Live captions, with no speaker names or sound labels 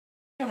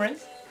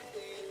cameras.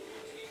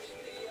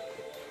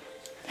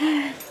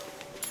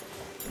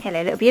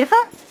 Hello, little beautiful.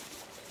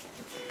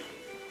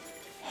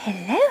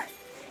 Hello.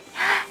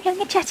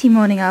 Having a chatty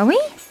morning, are we?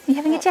 Are you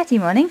having a chatty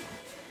morning?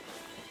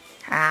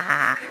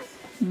 Ah,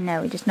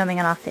 no, we're just numbing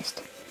on our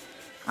fist.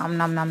 Nom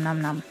nom nom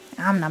nom nom.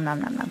 Nom nom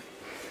nom nom nom.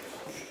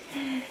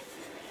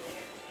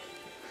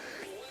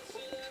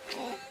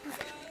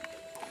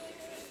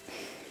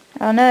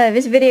 Oh no,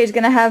 this video is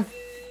going to have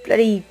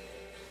bloody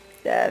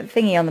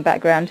thingy on the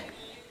background.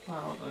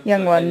 Well,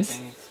 Young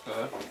ones.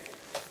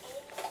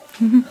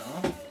 Yum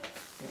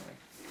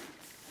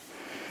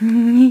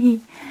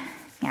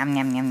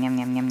yum yum yum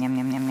yum yum yum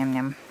yum yum yum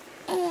yum.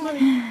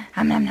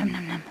 Nom nom nom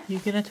nom nom. You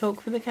gonna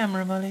talk for the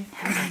camera, Molly?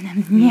 Yeah.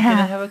 You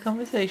gonna have a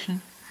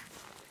conversation?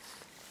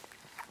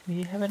 Will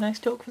you have a nice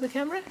talk for the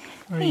camera?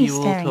 Or are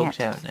you all talked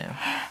out now?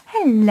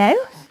 Hello.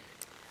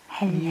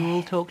 Are you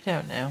all talked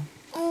out now?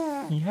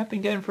 You have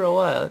been going for a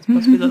while. It's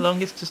possibly the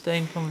longest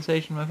sustained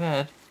conversation I've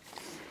had.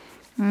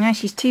 No,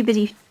 she's too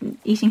busy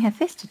eating her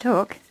fist to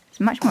talk. It's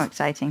much more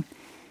exciting.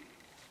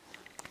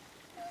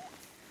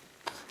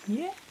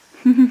 Yeah.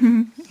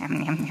 Yum yum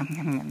yum yum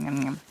yum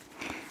yum yum.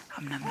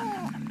 Nom nom nom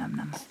nom nom nom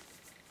nom.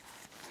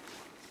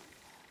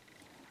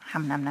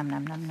 Nom nom nom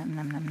nom nom nom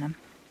nom nom nom.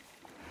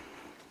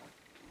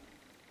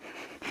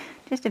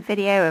 Just a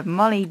video of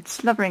Molly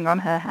slobbering on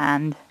her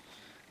hand.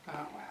 Oh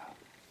wow.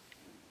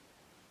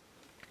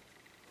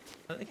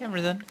 Let the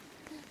camera's on.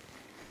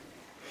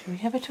 Shall we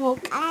have a talk?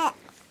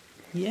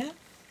 Yeah?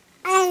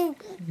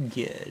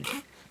 Good.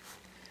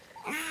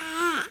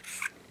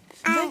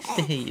 It's nice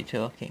to hear you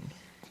talking.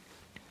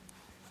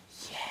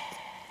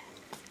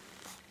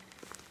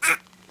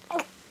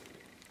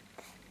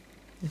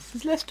 This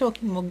is less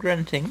talking, more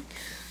grunting.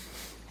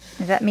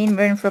 Does that mean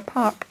we're in for a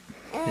pop?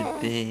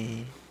 Could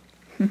be.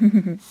 What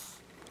are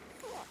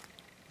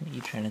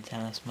you trying to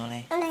tell us,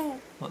 Molly?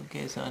 What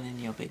goes on in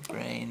your big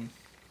brain?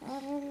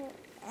 Oh.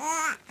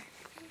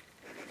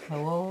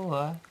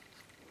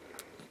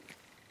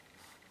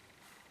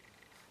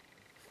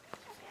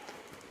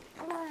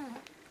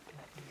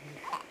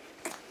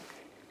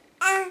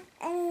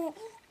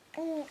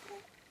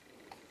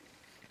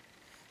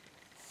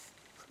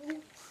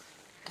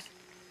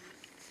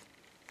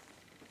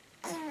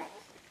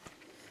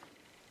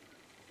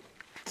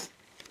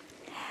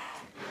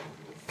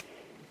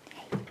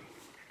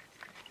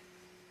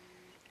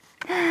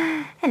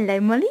 Hello,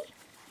 Molly.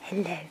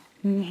 Hello.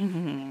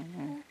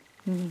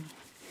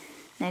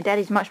 Now,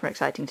 Daddy's much more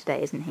exciting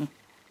today, isn't he?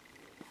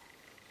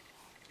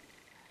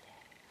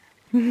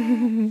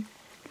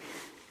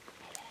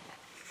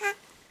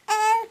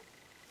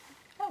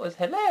 That was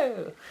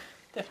hello.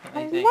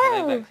 Definitely saying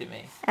hello back to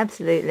me.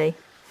 Absolutely.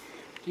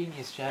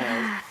 Genius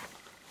child.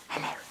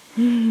 Hello.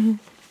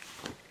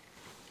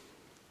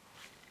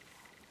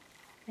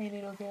 Hey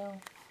little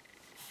girl.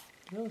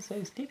 You're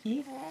so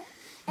sticky.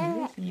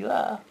 Yes, you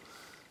are.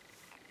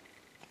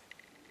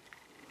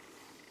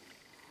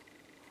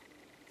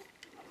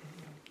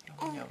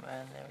 Yum,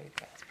 and there we go.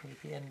 That's probably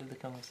the end of the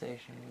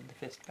conversation with the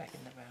fist back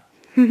in the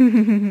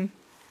mouth.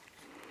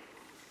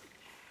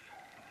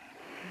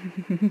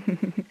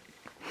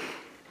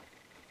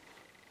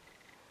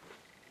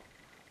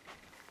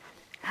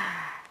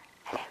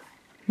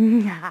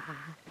 Hello.